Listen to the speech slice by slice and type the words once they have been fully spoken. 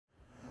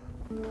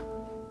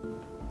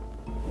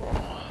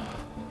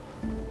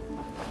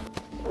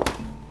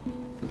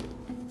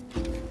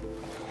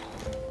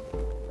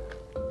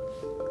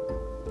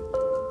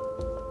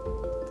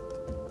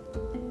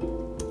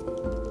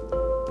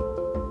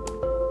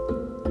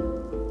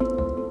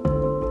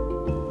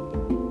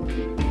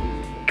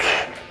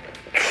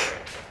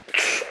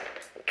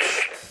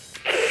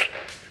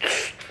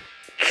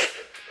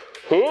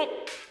Whoop.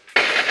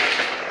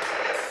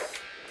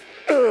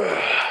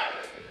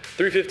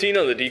 315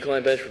 on the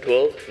decline bench for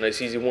 12.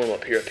 Nice easy warm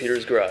up here at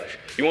Peter's Garage.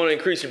 You want to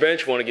increase your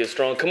bench, you want to get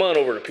strong, come on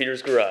over to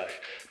Peter's Garage.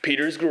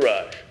 Peter's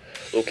Garage,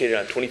 located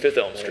on 25th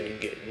Elm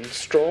Street. Getting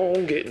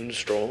strong here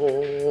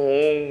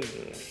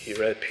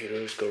at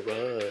Peter's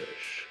Garage.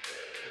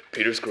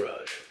 Peter's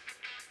Garage,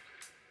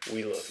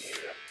 we love you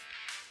here.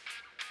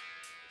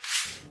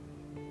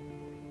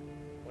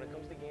 When it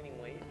comes to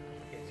gaining weight,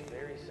 it's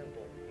very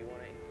simple. You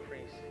want to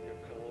increase your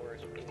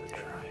caloric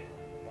intake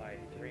by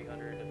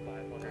 300 to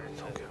 500.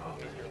 Don't give up.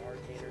 Your heart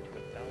meter to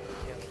a thousand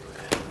calories.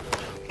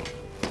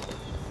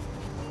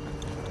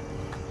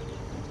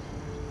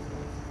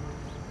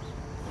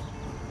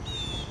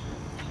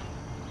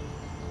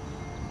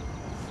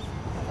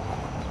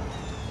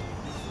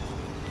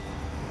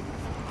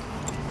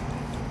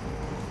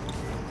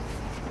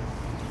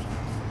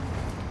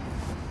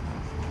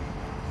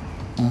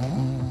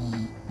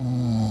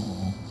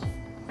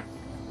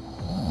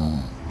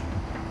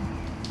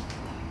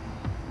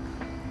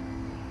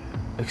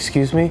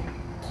 Excuse me?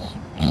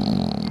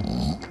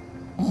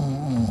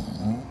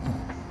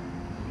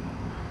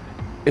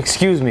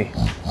 Excuse me.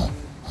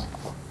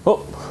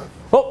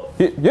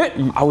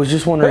 Yeah. I was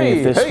just wondering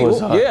if this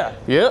was.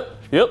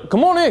 Yep.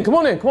 Come on in. Come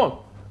on in. Come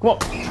on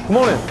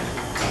in.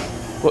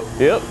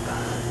 Yep.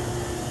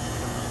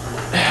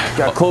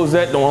 Gotta close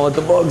that. Don't want to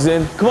let the bugs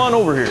in. Come on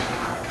over here.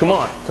 Come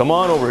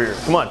on over here.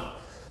 Come on.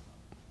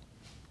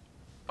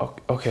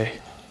 Okay.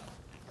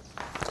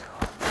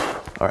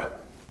 All right.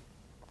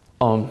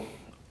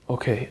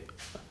 Okay.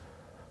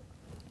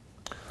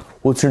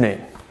 What's your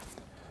name?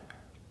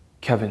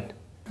 Kevin.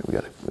 We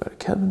got a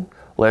Kevin.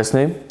 Last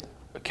name?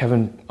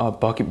 Kevin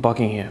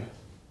Buckingham.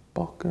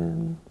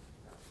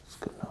 That's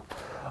good enough.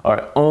 All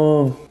right.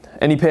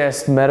 Any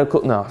past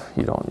medical? No,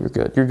 you don't. You're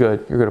good. You're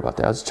good about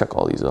that. Let's check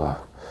all these off.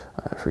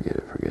 Forget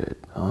it.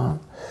 All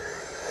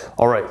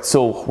right.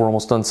 So we're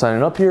almost done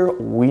signing up here.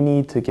 We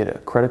need to get a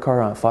credit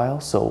card on file.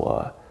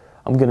 So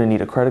I'm gonna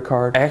need a credit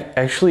card.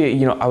 Actually,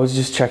 you know, I was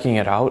just checking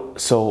it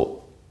out.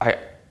 So I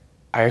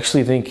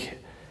actually think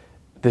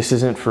this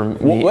isn't for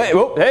me.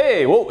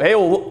 Hey,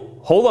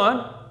 hold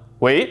on.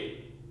 Wait.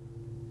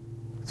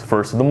 It's the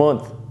first of the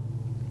month.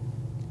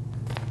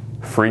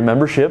 Free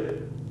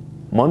membership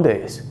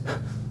Mondays.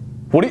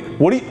 What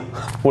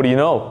do you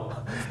know?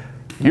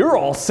 You're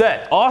all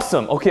set.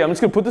 Awesome. Okay, I'm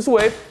just gonna put this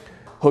away.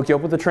 Hook you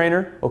up with a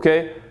trainer.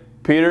 Okay,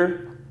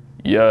 Peter.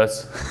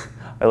 Yes.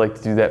 I like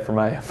to do that for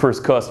my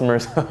first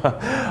customers.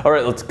 All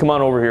right, let's come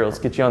on over here. Let's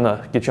get you on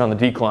the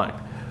decline.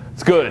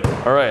 It's good.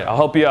 All right, I'll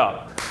help you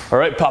out. All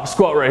right, pop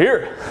squat right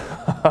here.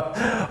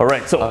 All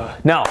right, so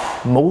now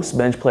most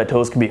bench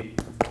plateaus can be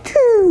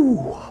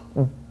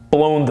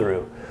blown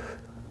through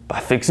by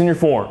fixing your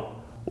form.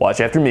 Watch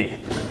after me.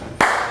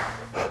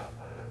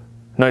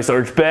 Nice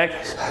arch back.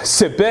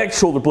 Sit back,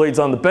 shoulder blades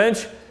on the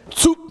bench.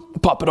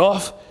 Pop it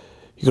off.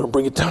 You're gonna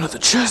bring it down to the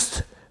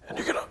chest, and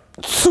you're gonna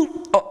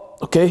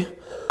up. Okay.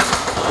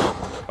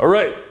 All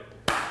right,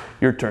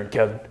 your turn,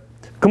 Kevin.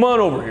 Come on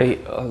over here.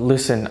 Hey,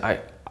 listen,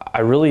 I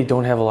really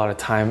don't have a lot of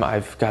time.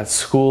 I've got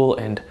school,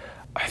 and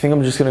I think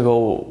I'm just gonna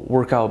go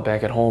work out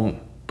back at home.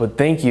 But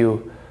thank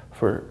you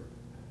for.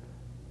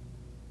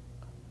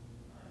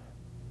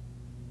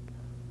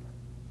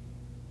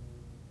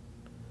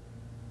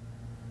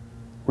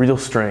 Real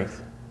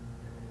strength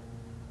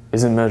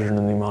isn't measured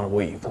in the amount of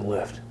weight you can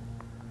lift.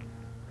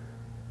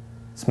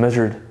 It's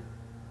measured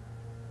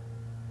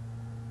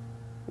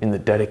in the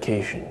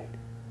dedication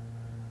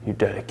you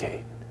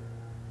dedicate.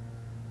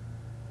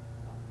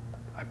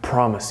 I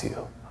promise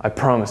you,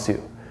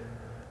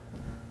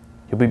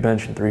 you'll be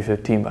benching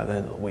 315 by the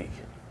end of the week.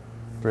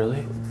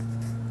 Really?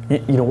 You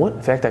know what?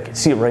 In fact, I can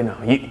see it right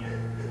now. You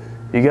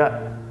got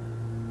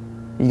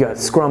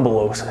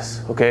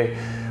scrumbulosis, okay?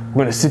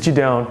 We're gonna sit you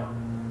down.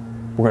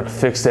 We're gonna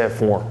fix that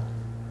form.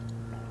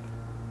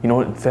 You know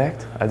what? In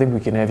fact, I think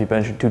we can have you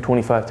benching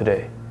 225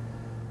 today.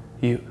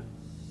 You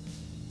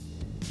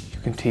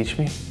can teach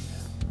me?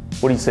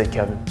 What do you say,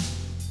 Kevin?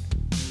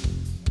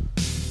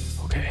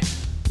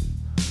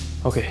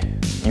 Okay.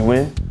 You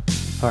win?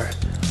 All right.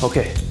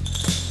 Okay.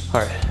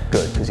 All right.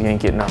 Good, because you ain't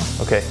getting out.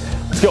 Okay,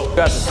 let's go.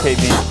 Got this,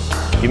 KB.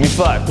 Give me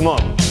 5. Come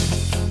on.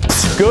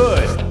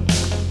 Good.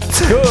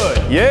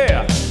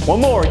 Yeah. One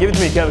more. Give it to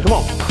me, Kevin.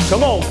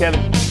 Come on,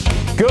 Kevin.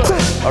 Good.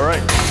 All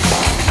right.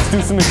 Let's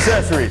do some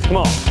accessories. Come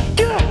on.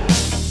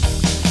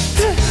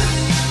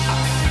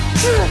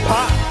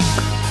 Pop.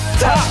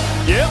 Top.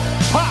 Yep.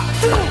 Pop.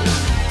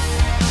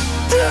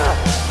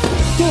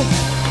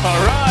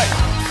 All right.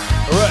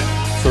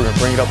 So we're gonna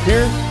bring it up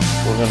here.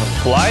 We're gonna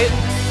fly it,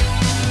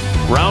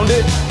 round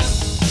it,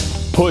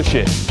 push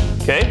it.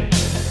 Okay.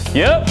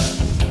 Yep.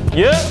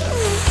 Yep.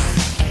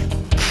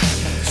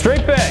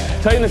 Straight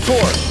back. Tighten the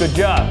core. Good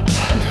job.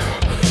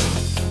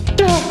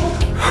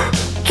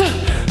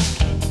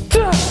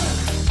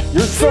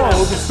 You're strong.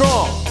 Looking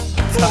strong.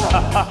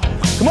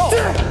 Come on.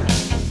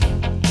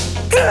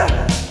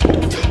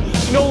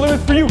 No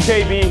limits for you,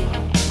 KB.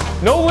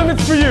 No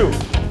limits for you.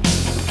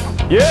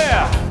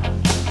 Yeah.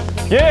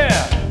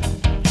 Yeah.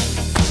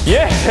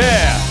 Yeah.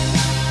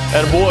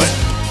 Attaboy.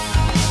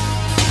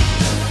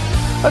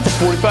 That's a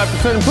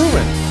 45%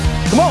 improvement.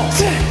 Come on.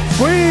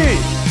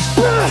 Squeeze.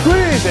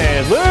 Squeeze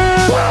and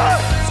lift.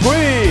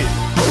 Squeeze.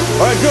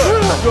 All right,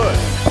 good. Good.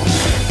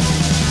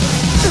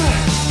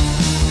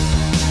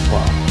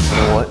 Wow. You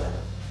know what?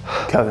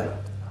 Kevin,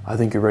 I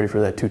think you're ready for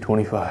that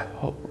 225.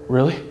 Oh,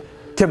 really?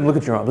 Kevin, look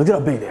at your arms. Look at how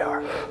big they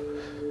are.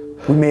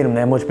 We made them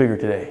that much bigger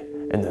today,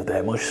 and they're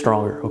that much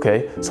stronger,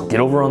 okay? So get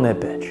over on that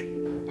bench.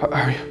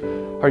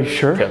 Are you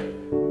sure? Kevin,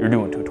 you're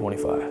doing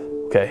 225,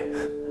 okay?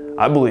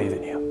 I believe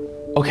in you.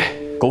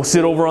 Okay. Go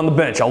sit over on the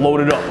bench. I'll load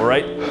it up, all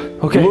right?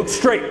 Okay. You look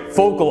straight.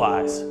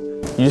 Focalize.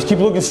 You just keep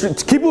looking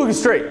straight. Keep looking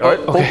straight, all right?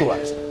 Okay.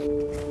 Focalize.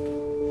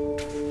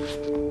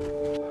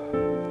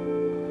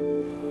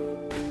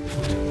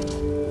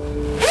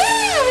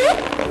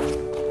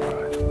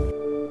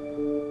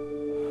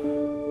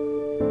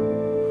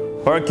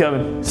 All right,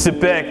 Kevin, sit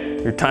back.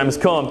 Your time has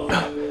come.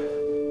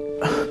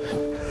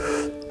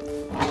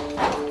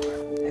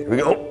 Here we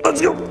go. Let's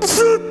go.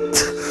 It's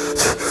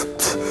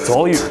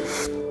all you.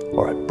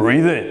 All right,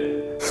 breathe in.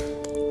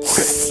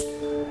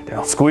 Okay.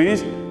 Now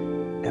squeeze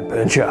and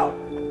bench out.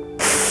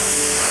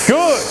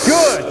 Good,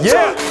 good,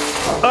 yeah.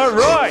 All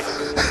right.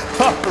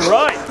 All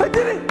right. I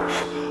did it.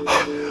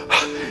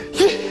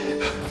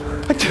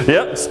 Yeah. I did it.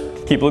 Yep.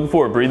 Keep looking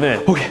forward. Breathe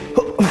in. Okay.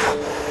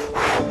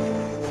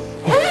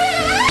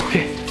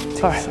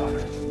 All right.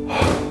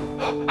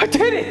 I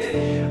did it!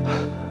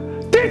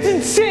 That's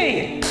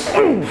insane!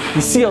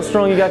 You see how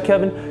strong you got,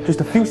 Kevin?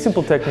 Just a few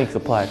simple techniques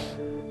applied.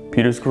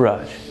 Peter's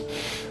Garage.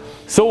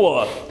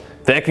 So,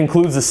 that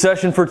concludes the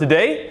session for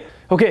today.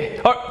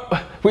 Okay.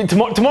 Wait,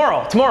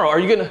 tomorrow. Are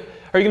you gonna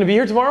be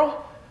here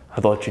tomorrow?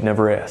 I thought you'd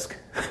never ask.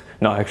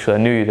 No, actually, I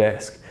knew you'd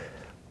ask.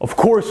 Of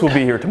course we'll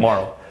be here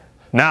tomorrow.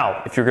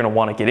 Now, if you're gonna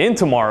want to get in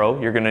tomorrow,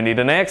 you're gonna need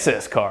an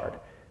access card.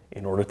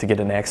 In order to get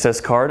an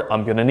access card,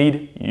 I'm gonna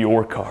need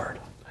your card.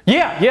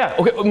 Yeah.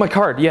 Okay, my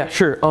card. Yeah,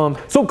 sure.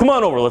 So come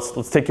on over.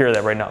 Let's take care of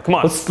that right now. Come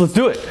on. Let's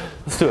do it.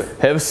 Let's do it.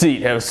 Have a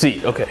seat. Have a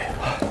seat. Okay.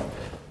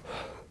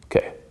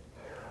 Okay.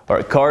 All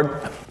right,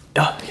 card.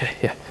 Okay.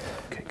 Yeah.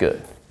 Okay,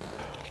 good.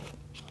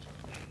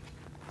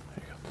 There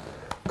you go.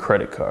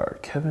 Credit card.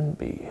 Kevin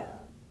B.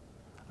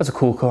 That's a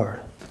cool card.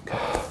 Okay.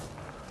 All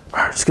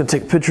right, just gonna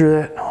take a picture of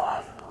that. Hold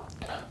on.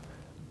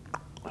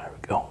 There we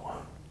go.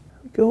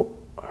 There we go.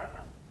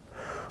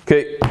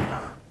 Okay,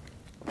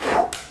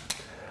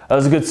 that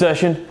was a good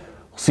session.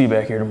 We'll see you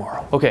back here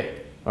tomorrow.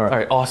 Okay. All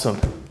right. Awesome.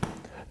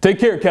 Take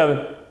care,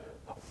 Kevin.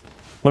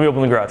 Let me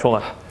open the garage.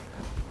 Hold on.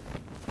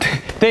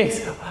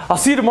 Thanks. I'll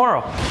see you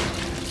tomorrow.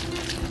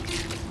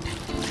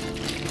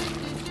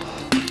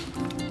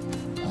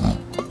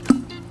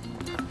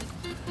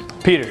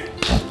 Peter.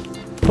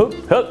 Hup,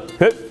 hup,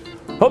 hup.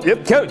 Oh,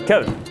 yep,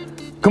 Kevin.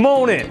 Come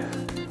on in.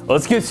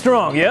 Let's get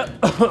strong, yep.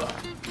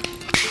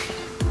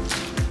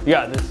 You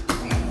got this.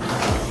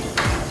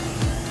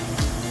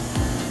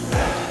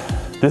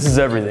 This is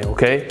everything,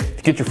 okay? If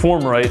you get your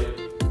form right,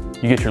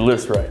 you get your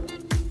lifts right.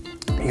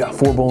 You got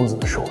 4 bones in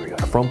the shoulder. You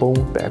got a front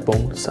bone, back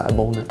bone, the side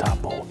bone, and the top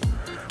bone.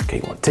 Okay,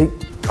 you want to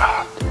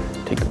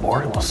take the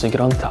bar, you want to sink it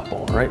on the top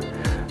bone, right?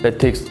 That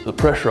takes the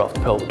pressure off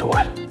the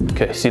pelvitoid.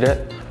 Okay, see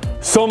that?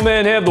 Some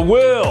men have the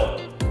will.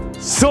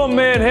 Some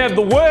men have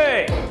the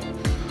way.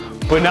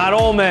 But not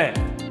all men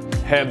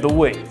have the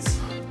weights.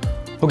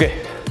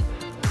 Okay,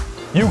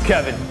 you,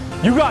 Kevin,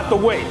 you got the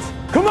weights.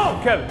 Come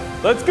on, Kevin,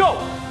 let's go.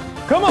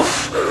 Come on.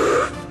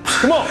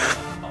 Come on.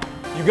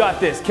 You got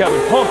this,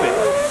 Kevin. Pump it.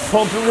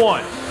 Pump it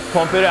 1.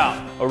 Pump it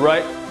out. All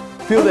right?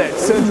 Feel that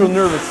central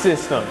nervous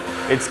system.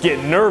 It's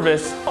getting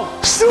nervous.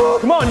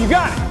 Come on, you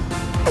got it.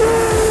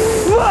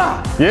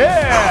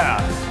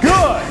 Yeah.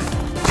 Good.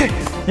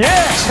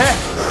 Yeah.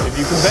 If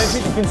you can bench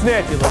it, you can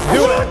snatch it. Let's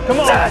do it. Come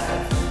on.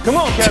 Come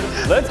on, Kevin.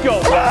 Let's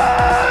go. Come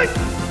on.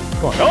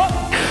 Up.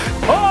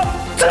 Up.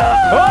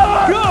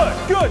 Up. Good.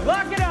 Good.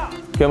 Lock it out.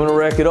 Okay, I'm going to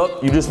rack it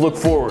up. You just look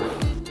forward.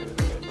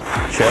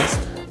 Chest,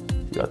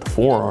 you got the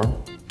forearm,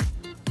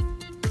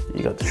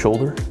 you got the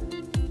shoulder.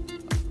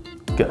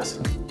 Guess.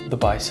 The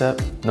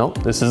bicep. No,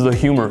 this is the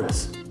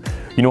humerus.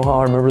 You know how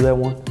I remember that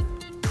one?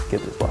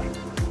 Get this, watch.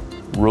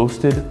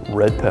 Roasted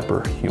red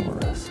pepper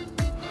humerus.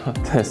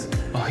 That's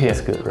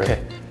good, right?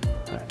 Okay.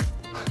 All right.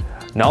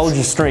 Knowledge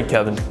is strength,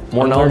 Kevin.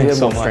 More I'm knowledge you have,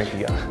 learning more so strength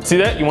you got. See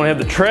that? You want to have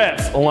the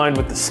traps aligned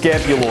with the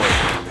scapuloid.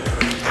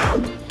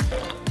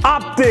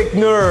 Optic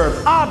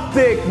nerve,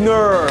 optic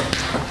nerve.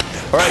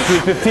 All right,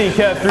 315,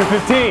 Kev,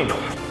 315.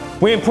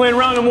 We ain't playing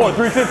around no more.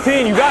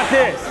 315, you got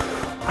this.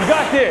 You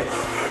got this.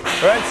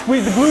 All right,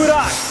 squeeze the glute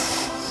eye.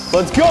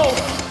 Let's go.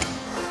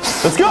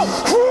 Let's go.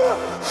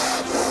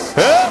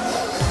 Yeah.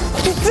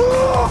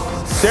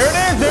 There it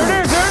is, there it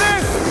is, there it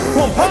is.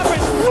 Come on, pop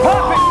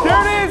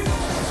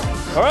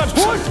All right,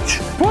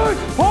 push,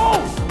 hold.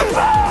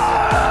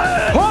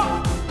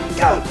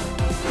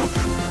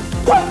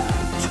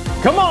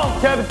 Come on,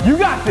 Kevin, you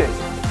got this.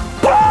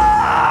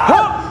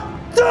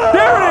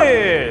 There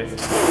it is.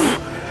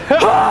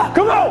 Come on,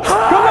 come on.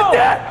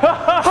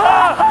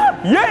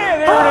 Yeah,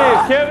 there it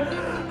is, Kevin.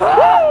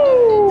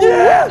 Woo!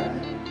 Yeah.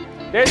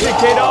 There's it,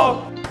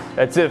 K-Dog.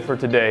 That's it for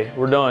today.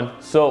 We're done.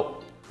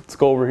 So let's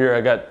go over here.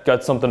 I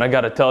got something I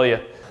gotta tell you.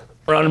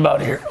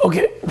 Roundabout here.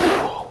 Okay.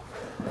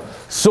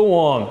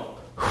 So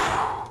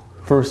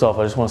first off,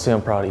 I just want to say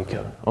I'm proud of you,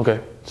 Kevin.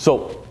 Okay.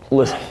 So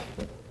listen,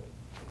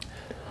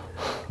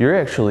 you're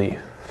actually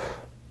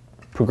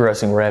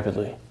progressing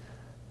rapidly,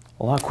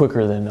 a lot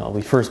quicker than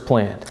we first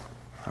planned.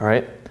 All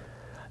right.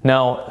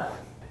 Now,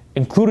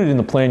 included in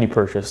the plan you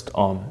purchased,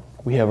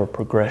 we have a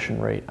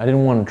progression rate. I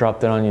didn't want to drop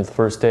that on you the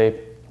first day,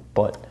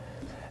 but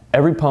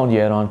every pound you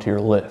add on to your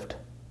lift,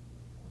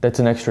 that's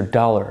an extra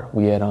 $1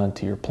 we add on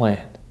to your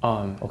plan.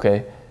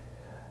 Okay.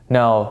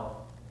 Now,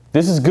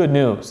 this is good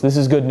news. This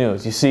is good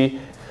news. You see,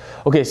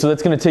 okay, so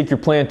that's going to take your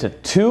plan to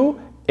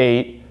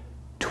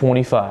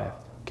 2,825.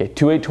 Okay,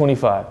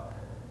 2,825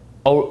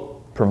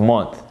 per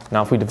month.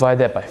 Now, if we divide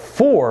that by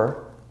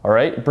 4, all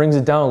right, it brings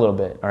it down a little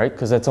bit, all right,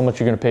 because that's how much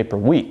you're going to pay per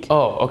week.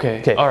 Oh,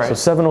 okay. Okay, all right. So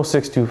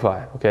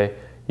 70625, okay?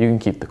 You can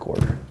keep the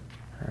quarter.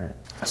 All right.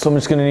 So I'm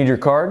just going to need your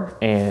card,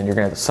 and you're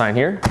going to have to sign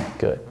here.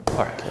 Good. All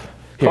right.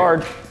 Here.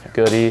 Card.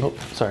 Goodie. Oh,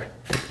 sorry.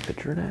 Take a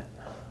picture of that.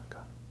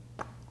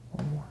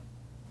 One more.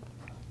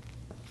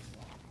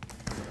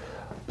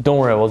 But don't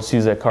worry, we'll just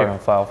use that card on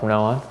file from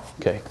now on.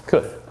 Okay,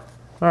 good.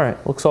 All right,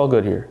 looks all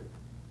good here.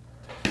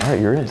 All right,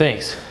 you're in.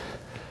 Thanks.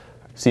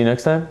 See you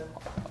next time.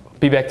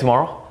 Be back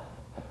tomorrow?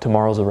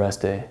 Tomorrow's a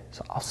rest day,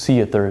 so I'll see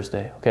you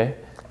Thursday, okay?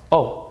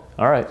 Oh,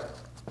 all right.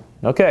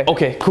 Okay.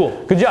 Okay,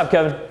 cool. Good job,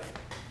 Kevin.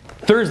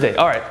 Thursday,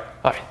 all right.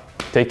 All right.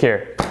 Take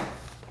care.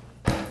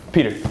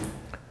 Peter.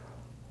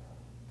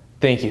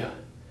 Thank you.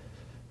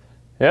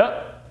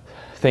 Yep.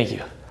 Thank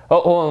you.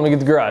 Oh, hold on, let me get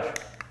the garage.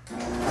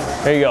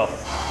 There you go.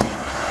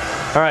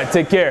 All right,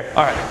 take care.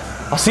 All right.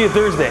 I'll see you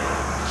Thursday.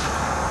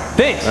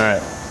 Thanks. All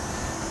right.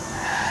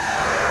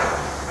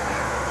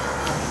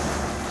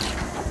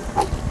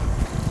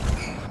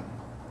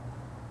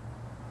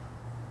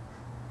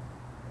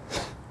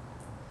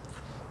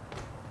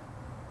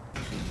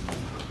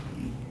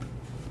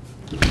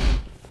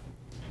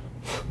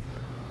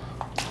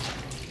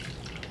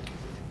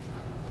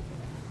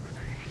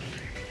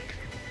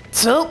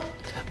 Soup.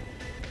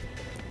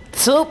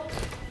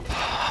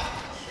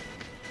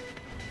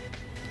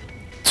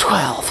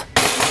 12.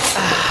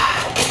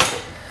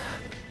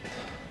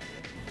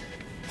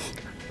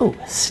 Ooh,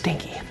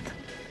 stinky.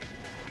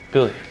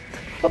 Billy.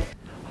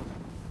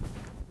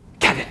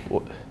 Kevin,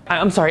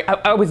 I'm sorry,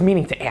 I was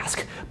meaning to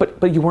ask,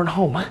 but you weren't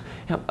home.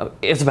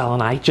 Isabel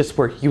and I just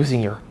were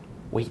using your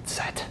weight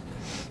set.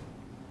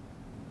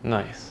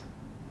 Nice.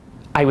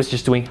 I was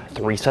just doing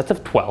 3 sets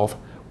of 12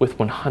 with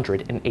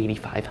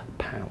 185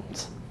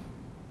 pounds.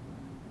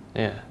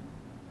 Yeah.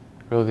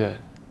 Real good.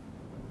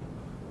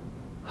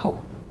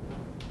 Oh.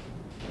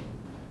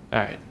 All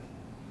right.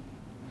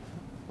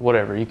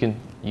 Whatever, you can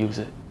use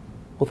it.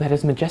 Well, that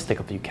is majestic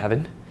of you,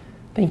 Kevin.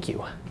 Thank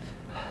you.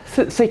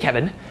 Say,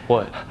 Kevin.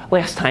 What?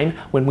 Last time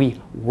when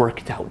we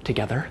worked out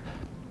together,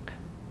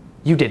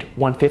 you did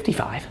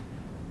 155.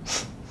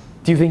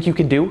 Do you think you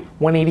can do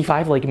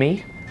 185 like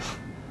me?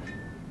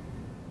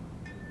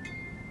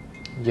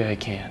 Yeah, I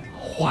can.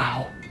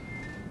 Wow.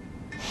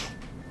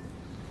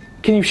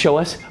 Can you show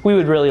us? We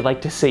would really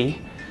like to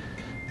see.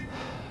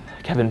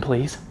 Kevin,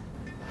 please.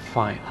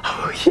 Fine.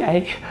 Oh,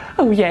 yay.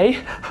 Oh, yay.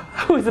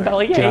 Oh,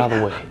 Isabella, yay. Get out of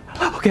the way.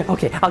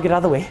 Okay, I'll get out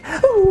of the way.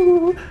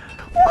 Ooh.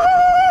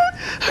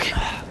 Okay.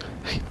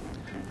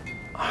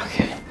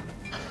 Okay.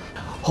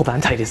 Hold on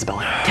tight,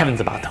 Isabella.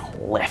 Kevin's about to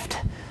lift.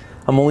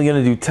 I'm only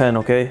gonna do 10,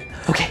 okay?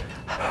 Okay.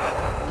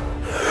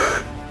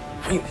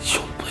 Bring the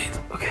shoulder blades.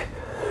 Okay.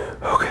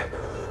 Okay.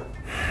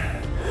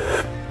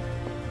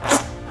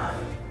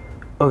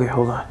 Okay,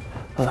 hold on.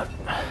 Hold on.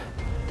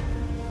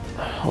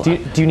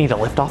 Do you need a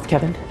lift off,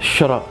 Kevin?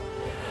 Shut up.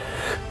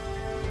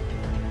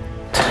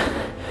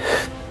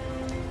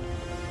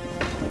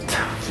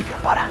 Keep your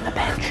butt on the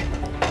bench.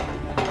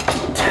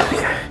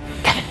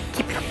 Kevin,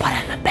 keep your butt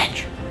on the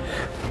bench.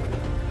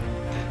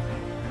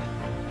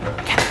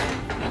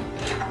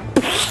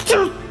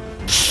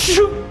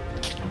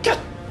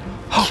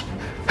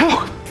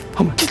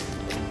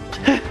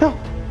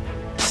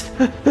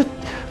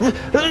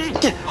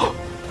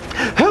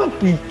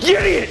 Help me,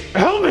 idiot!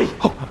 Help me!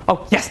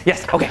 Oh, yes,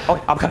 okay,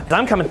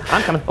 I'm coming,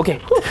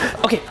 okay,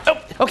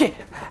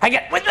 I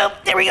got, wait, no,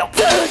 there we go.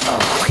 Okay.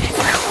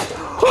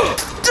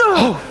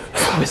 Oh,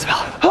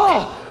 Isabella.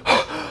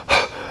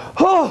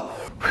 Whew,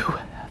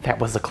 that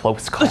was a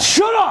close call.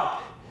 Shut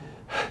up!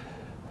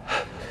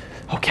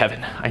 Oh,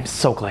 Kevin, I'm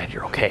so glad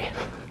you're okay.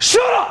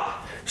 Shut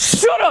up!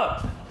 Shut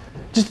up!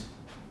 Just,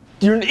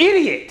 you're an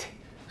idiot!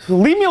 So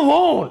leave me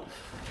alone!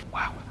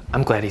 Wow,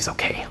 I'm glad he's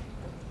okay.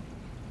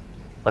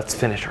 Let's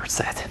finish our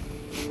set.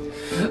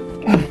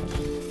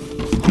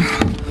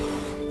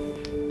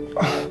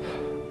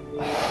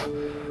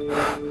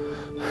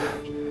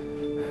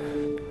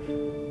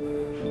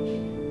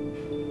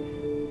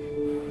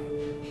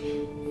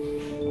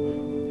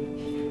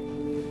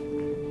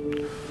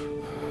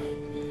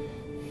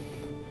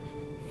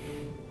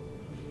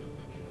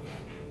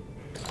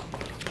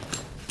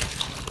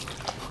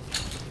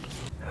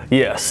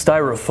 Yeah,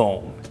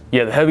 styrofoam.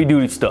 Yeah, the heavy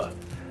duty stuff.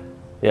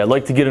 Yeah, I'd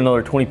like to get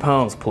another 20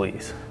 pounds,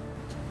 please.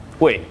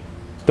 Wait,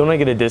 don't I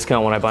get a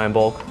discount when I buy in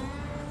bulk?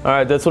 All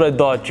right, that's what I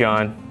thought,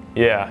 John.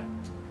 Yeah,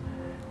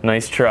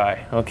 nice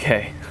try.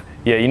 Okay.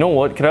 Yeah, you know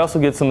what? Could I also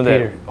get some of that?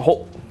 Peter.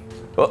 Oh,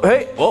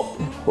 hey,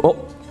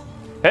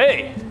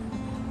 hey.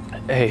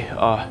 Hey,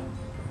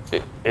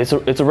 it's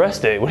a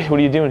rest day. What are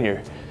you doing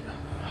here?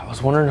 I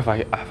was wondering if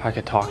I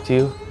could talk to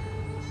you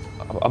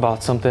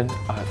about something.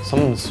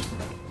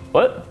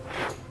 What?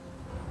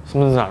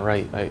 Something's not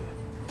right.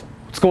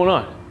 What's going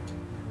on?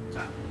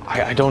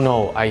 I don't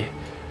know. I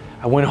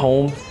went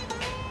home,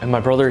 and my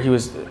brother, he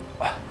was.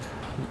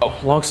 Oh,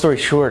 long story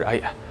short,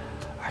 I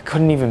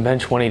couldn't even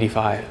bench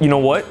 185. You know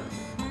what?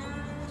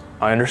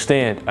 I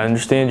understand. I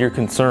understand your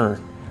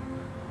concern.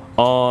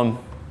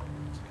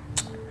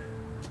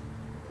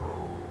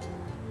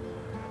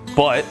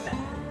 But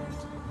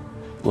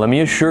let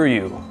me assure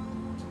you,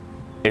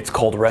 it's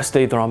called rest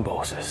day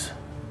thrombosis.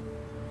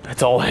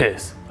 That's all it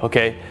is,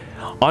 okay?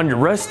 On your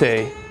rest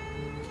day,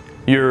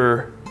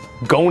 your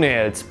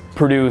gonads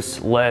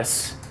produce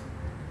less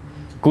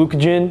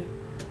glucogen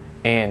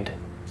and,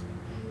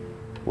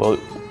 well,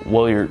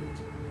 you're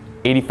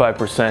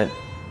 85%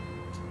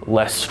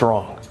 less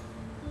strong.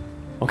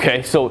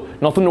 Okay, so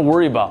nothing to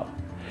worry about.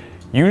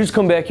 You just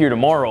come back here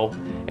tomorrow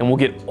and we'll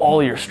get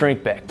all your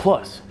strength back.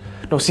 Plus,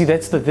 no, see,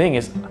 that's the thing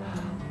is,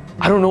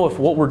 I don't know if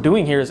what we're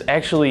doing here is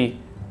actually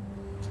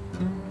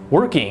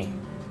working.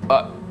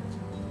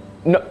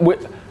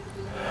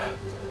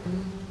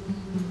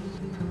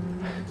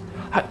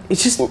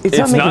 It's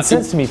not making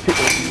sense to me.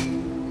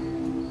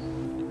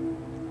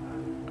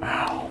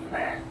 Oh,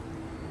 man.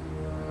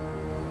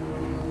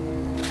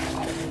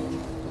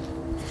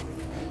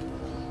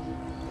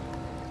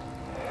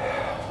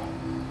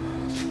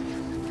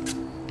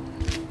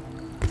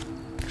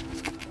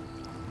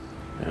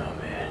 Oh,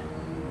 man.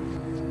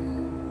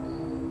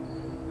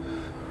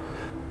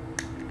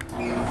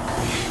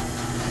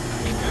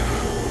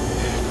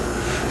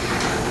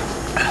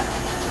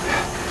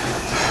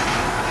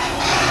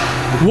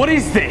 What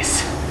is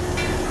this?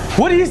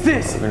 What is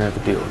this? We're gonna have to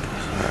deal with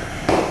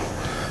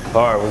this.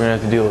 All right, we're gonna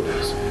have to deal with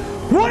this.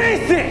 What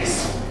is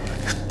this?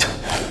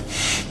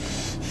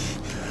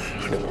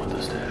 I didn't want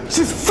this to happen. This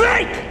is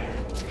fake!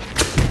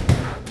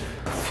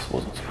 This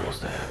wasn't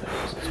supposed to happen. It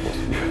wasn't supposed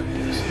to be like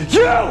this.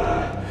 You!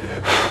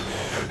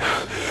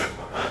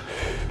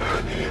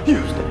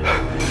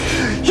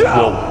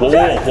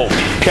 Whoa.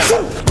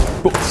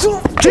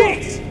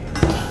 Jeez!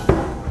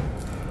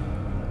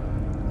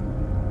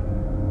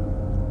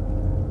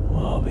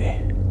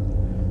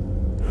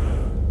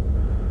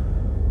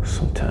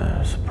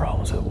 Sometimes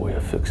problems have a way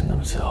of fixing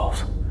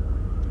themselves.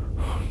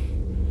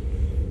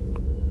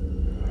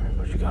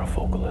 But you gotta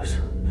focus.